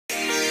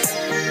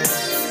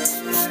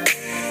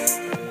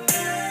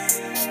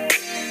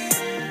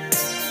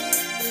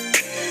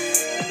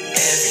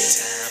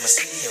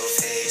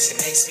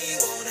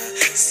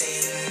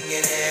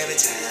and every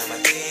time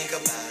I think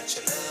about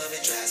your love,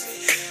 it drives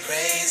me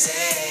crazy.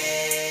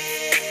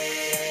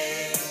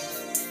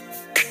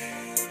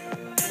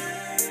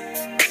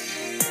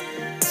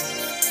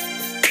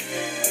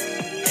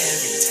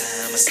 Every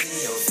time I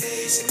see your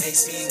face, it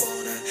makes me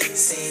wanna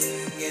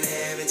sing. And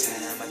every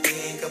time I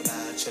think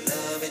about your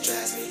love, it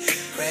drives me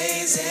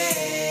crazy.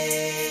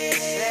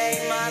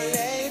 Say, my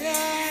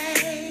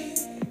lady,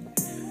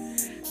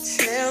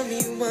 tell me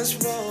what's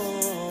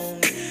wrong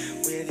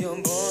with your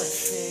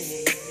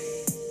boyfriend.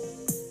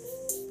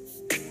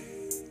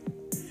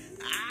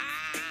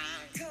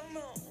 Come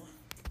on.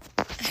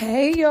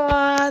 Hey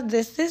y'all,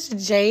 this is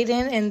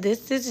Jaden and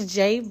this is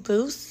J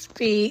Boo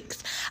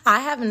Speaks. I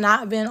have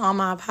not been on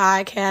my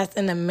podcast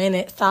in a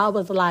minute, so I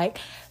was like,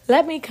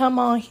 let me come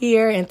on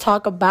here and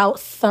talk about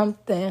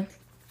something.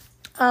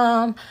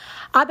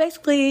 I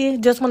basically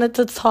just wanted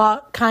to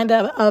talk kind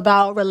of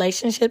about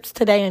relationships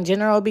today in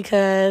general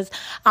because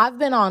I've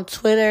been on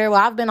Twitter. Well,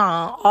 I've been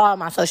on all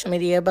my social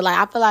media, but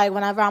I feel like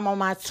whenever I'm on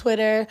my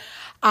Twitter,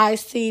 I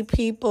see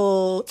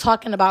people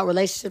talking about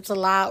relationships a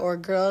lot, or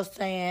girls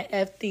saying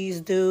F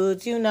these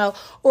dudes,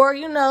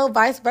 or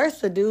vice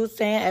versa, dudes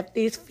saying F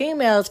these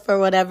females for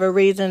whatever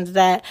reasons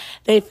that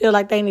they feel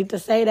like they need to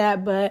say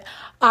that. But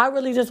I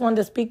really just wanted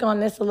to speak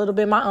on this a little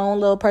bit, my own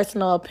little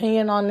personal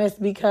opinion on this,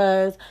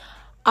 because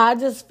I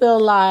just feel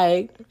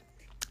like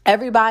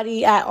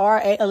everybody at our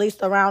age, at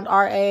least around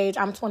our age,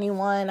 I'm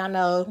 21. I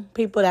know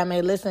people that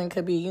may listen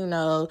could be,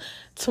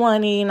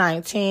 20,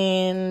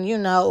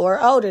 19,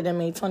 or older than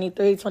me,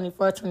 23,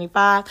 24,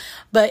 25.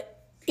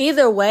 But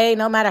either way,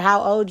 no matter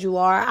how old you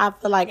are, I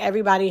feel like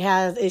everybody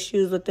has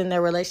issues within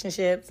their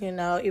relationships.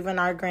 Even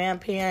our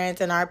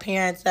grandparents and our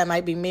parents that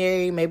might be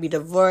married, maybe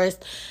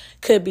divorced,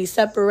 could be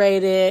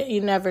separated. You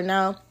never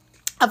know.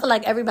 I feel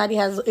like everybody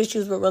has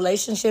issues with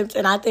relationships,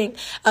 and I think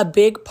a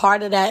big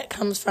part of that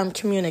comes from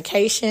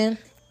communication.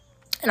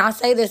 And I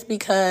say this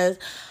because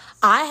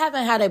I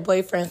haven't had a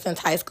boyfriend since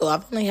high school.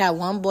 I've only had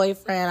one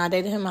boyfriend. I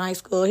dated him in high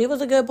school. He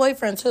was a good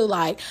boyfriend, too.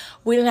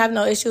 We didn't have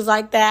no issues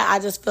like that. I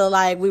just feel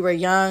like we were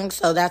young,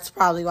 so that's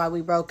probably why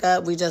we broke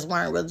up. We just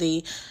weren't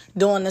really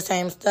doing the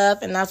same stuff,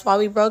 and that's why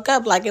we broke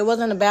up. It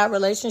wasn't a bad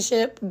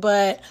relationship,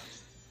 but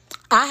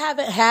I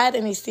haven't had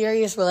any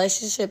serious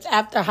relationships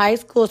after high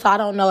school, so I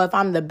don't know if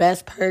I'm the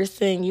best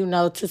person,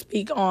 to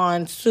speak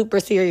on super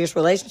serious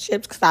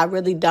relationships, because I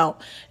really don't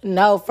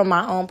know from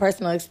my own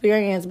personal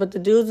experience. But the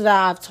dudes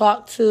that I've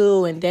talked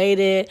to and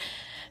dated,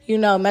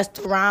 messed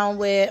around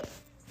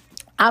with,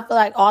 I feel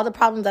like all the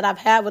problems that I've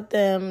had with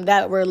them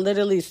that were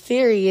literally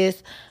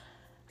serious,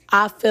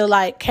 I feel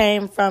like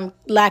came from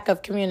lack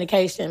of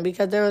communication,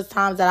 because there was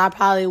times that I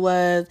probably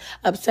was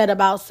upset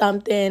about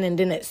something and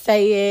didn't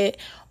say it,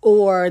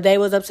 or they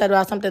was upset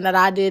about something that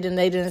I did and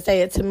they didn't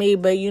say it to me.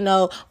 But,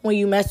 when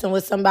you messing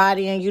with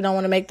somebody and you don't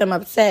want to make them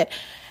upset,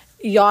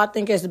 y'all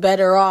think it's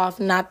better off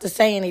not to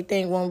say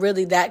anything when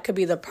really that could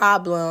be the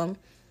problem.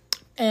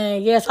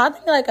 And yeah, so I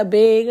think a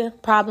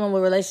big problem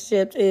with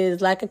relationships is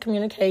lack of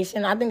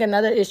communication. I think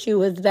another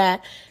issue is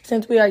that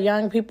since we are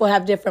young, people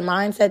have different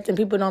mindsets and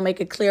people don't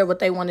make it clear what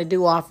they want to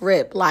do off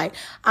rip.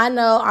 I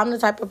know I'm the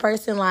type of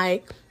person,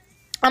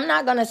 I'm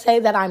not going to say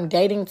that I'm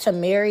dating to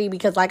marry,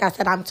 because like I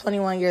said, I'm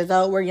 21 years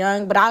old. We're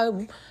young, but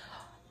I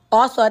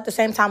also at the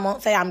same time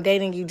won't say I'm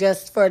dating you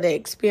just for the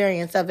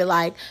experience of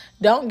it.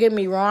 Don't get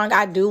me wrong,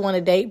 I do want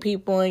to date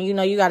people, and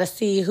you got to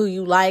see who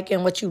you like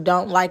and what you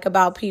don't like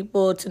about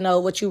people to know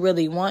what you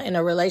really want in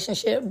a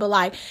relationship.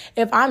 But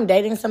if I'm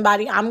dating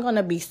somebody, I'm going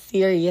to be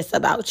serious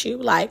about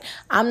you.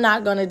 I'm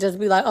not going to just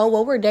be oh,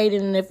 well, we're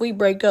dating, and if we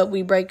break up,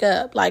 we break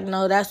up.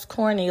 No, that's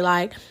corny.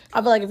 I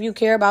feel like if you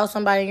care about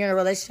somebody and you're in a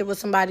relationship with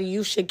somebody,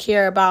 you should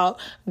care about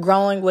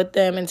growing with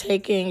them and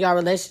taking your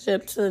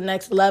relationship to the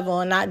next level,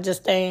 and not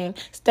just staying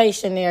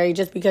stationary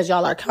just because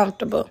y'all are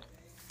comfortable.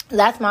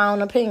 That's my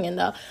own opinion,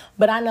 though.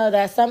 But I know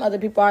that some other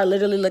people are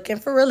literally looking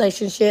for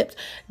relationships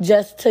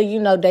just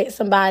to, date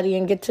somebody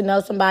and get to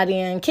know somebody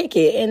and kick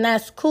it. And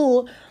that's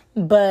cool.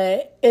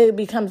 But it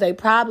becomes a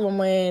problem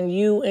when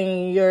you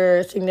and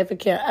your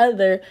significant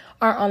other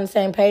aren't on the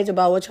same page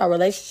about what your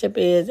relationship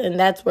is. And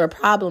that's where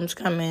problems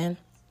come in.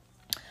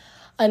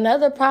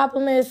 Another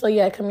problem is,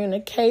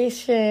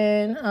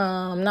 communication,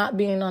 not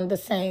being on the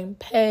same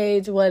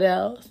page. What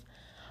else?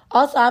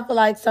 Also, I feel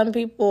like some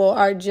people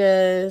are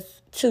just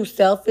too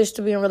selfish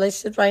to be in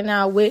relationships right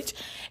now, which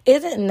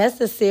isn't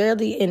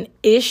necessarily an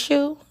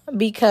issue,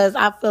 because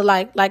I feel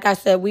like I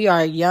said, we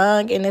are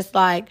young, and it's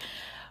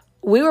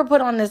we were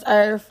put on this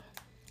earth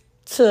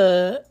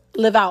to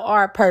live out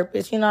our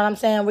purpose. You know what I'm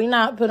saying? We're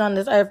not put on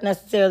this earth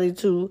necessarily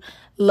to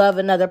love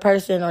another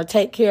person or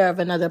take care of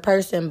another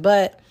person.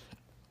 But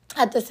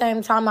at the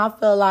same time, I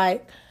feel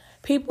like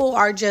people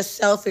are just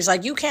selfish.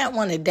 You can't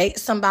want to date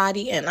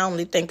somebody and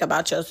only think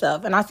about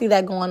yourself. And I see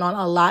that going on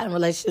a lot in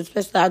relationships.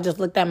 Especially, I just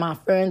looked at my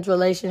friends'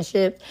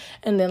 relationships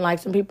and then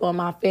some people in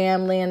my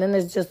family. And then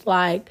it's just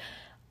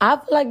I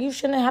feel like you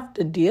shouldn't have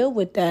to deal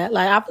with that.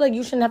 Like, I feel like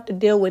you shouldn't have to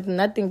deal with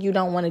nothing you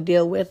don't want to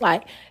deal with.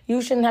 Like,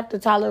 you shouldn't have to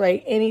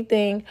tolerate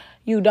anything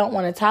you don't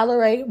want to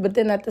tolerate. But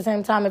then at the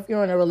same time, if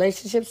you're in a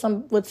relationship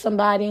with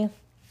somebody,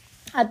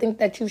 I think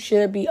that you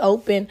should be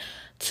open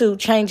to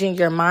changing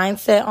your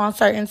mindset on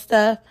certain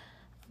stuff.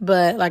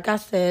 But like I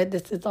said,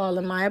 this is all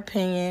in my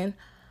opinion.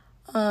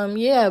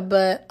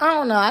 But I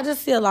don't know. I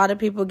just see a lot of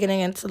people getting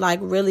into, like,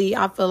 really,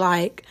 I feel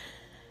like,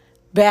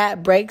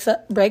 bad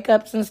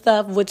breakups and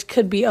stuff, which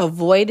could be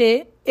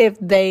avoided if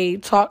they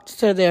talked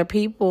to their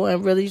people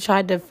and really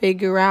tried to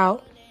figure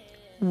out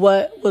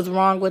what was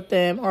wrong with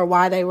them or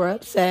why they were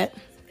upset.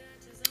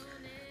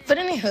 But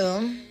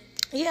anywho,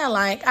 yeah,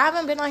 like, I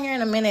haven't been on here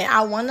in a minute.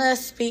 I want to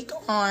speak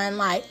on,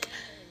 like,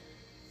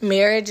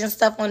 marriage and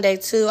stuff one day,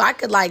 too. I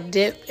could, like,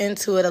 dip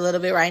into it a little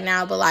bit right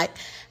now, but, like,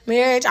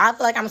 marriage, I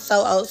feel like I'm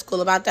so old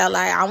school about that.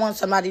 Like, I want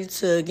somebody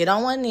to get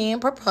on one knee and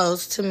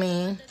propose to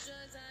me.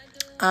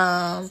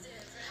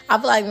 I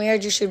feel like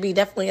marriage, you should be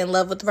definitely in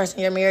love with the person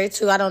you're married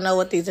to. I don't know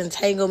what these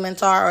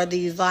entanglements are or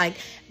these, like,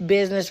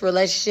 business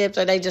relationships.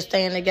 Or they just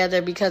staying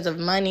together because of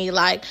money.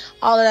 Like,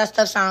 all of that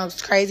stuff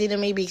sounds crazy to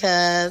me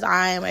because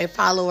I am a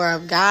follower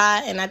of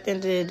God. And at the end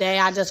of the day,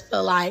 I just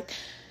feel like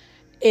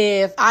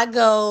if I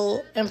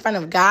go in front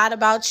of God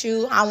about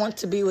you, I want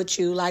to be with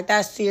you. Like,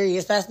 that's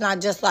serious. That's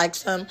not just like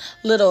some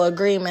little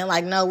agreement.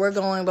 Like, no, we're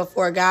going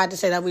before God to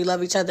say that we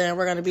love each other and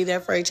we're going to be there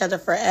for each other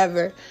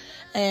forever.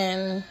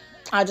 And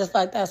I just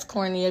like that's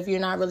corny if you're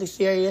not really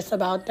serious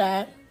about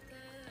that.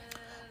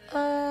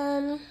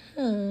 There's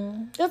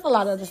a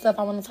lot of other stuff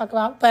I want to talk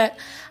about, but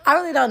I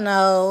really don't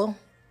know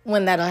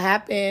when that'll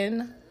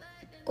happen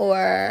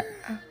or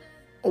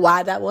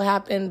why that will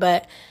happen.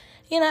 But,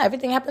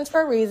 everything happens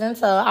for a reason,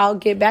 so I'll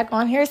get back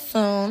on here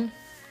soon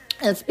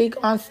and speak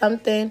on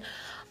something.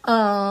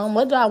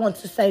 What do I want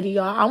to say to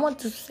y'all? I want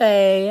to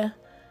say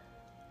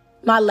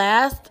my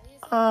last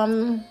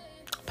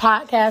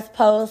podcast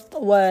post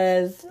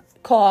was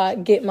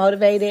called Get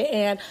Motivated,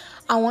 and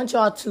I want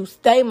y'all to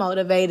stay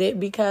motivated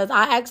because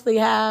I actually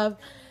have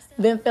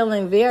been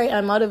feeling very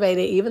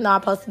unmotivated even though I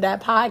posted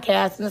that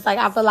podcast, and it's like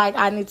I feel like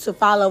I need to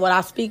follow what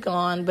I speak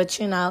on, but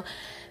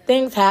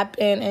things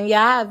happen, and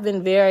I have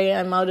been very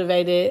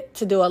unmotivated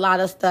to do a lot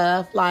of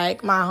stuff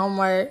like my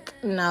homework.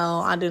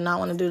 No, I do not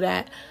want to do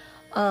that.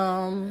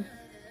 I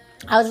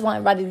just want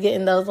everybody to get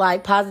in those,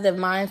 like, positive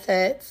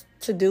mindsets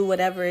to do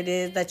whatever it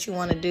is that you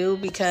want to do,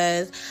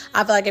 because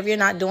I feel like if you're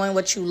not doing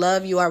what you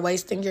love, you are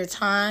wasting your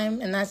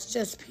time, and that's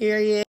just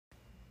period.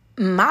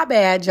 My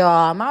bad,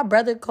 y'all. My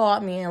brother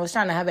called me and was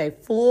trying to have a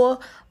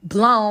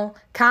full-blown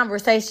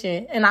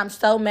conversation, and I'm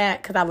so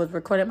mad because I was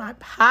recording my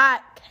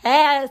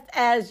podcast,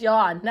 as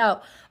y'all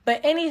know.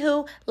 But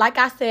anywho, like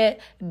I said,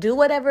 do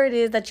whatever it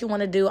is that you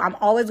want to do. I'm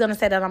always going to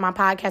say that on my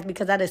podcast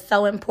because that is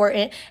so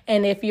important.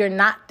 And if you're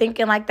not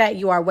thinking like that,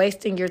 you are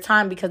wasting your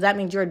time, because that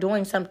means you're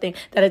doing something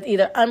that is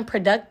either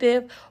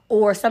unproductive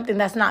or something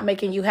that's not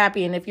making you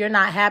happy. And if you're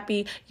not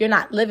happy, you're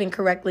not living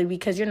correctly,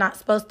 because you're not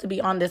supposed to be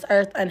on this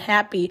earth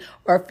unhappy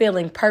or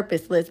feeling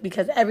purposeless,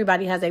 because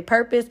everybody has a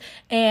purpose,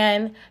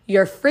 and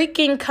your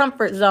freaking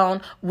comfort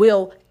zone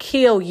will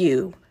kill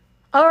you.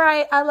 All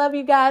right, I love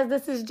you guys.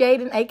 This is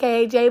Jaden,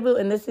 a.k.a. J-Boo,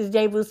 and this is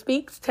J-Boo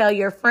Speaks. Tell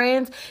your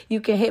friends.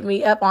 You can hit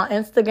me up on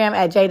Instagram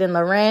at Jaden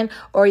Loren,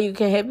 or you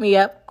can hit me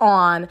up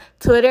on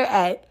Twitter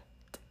at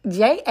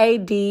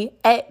JADXNCE,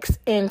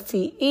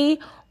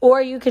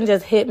 or you can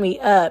just hit me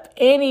up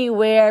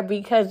anywhere,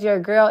 because your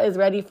girl is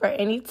ready for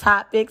any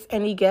topics,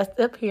 any guest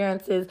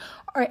appearances,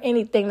 or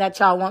anything that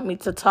y'all want me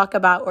to talk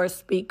about or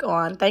speak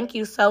on. Thank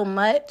you so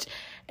much,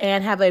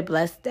 and have a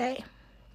blessed day.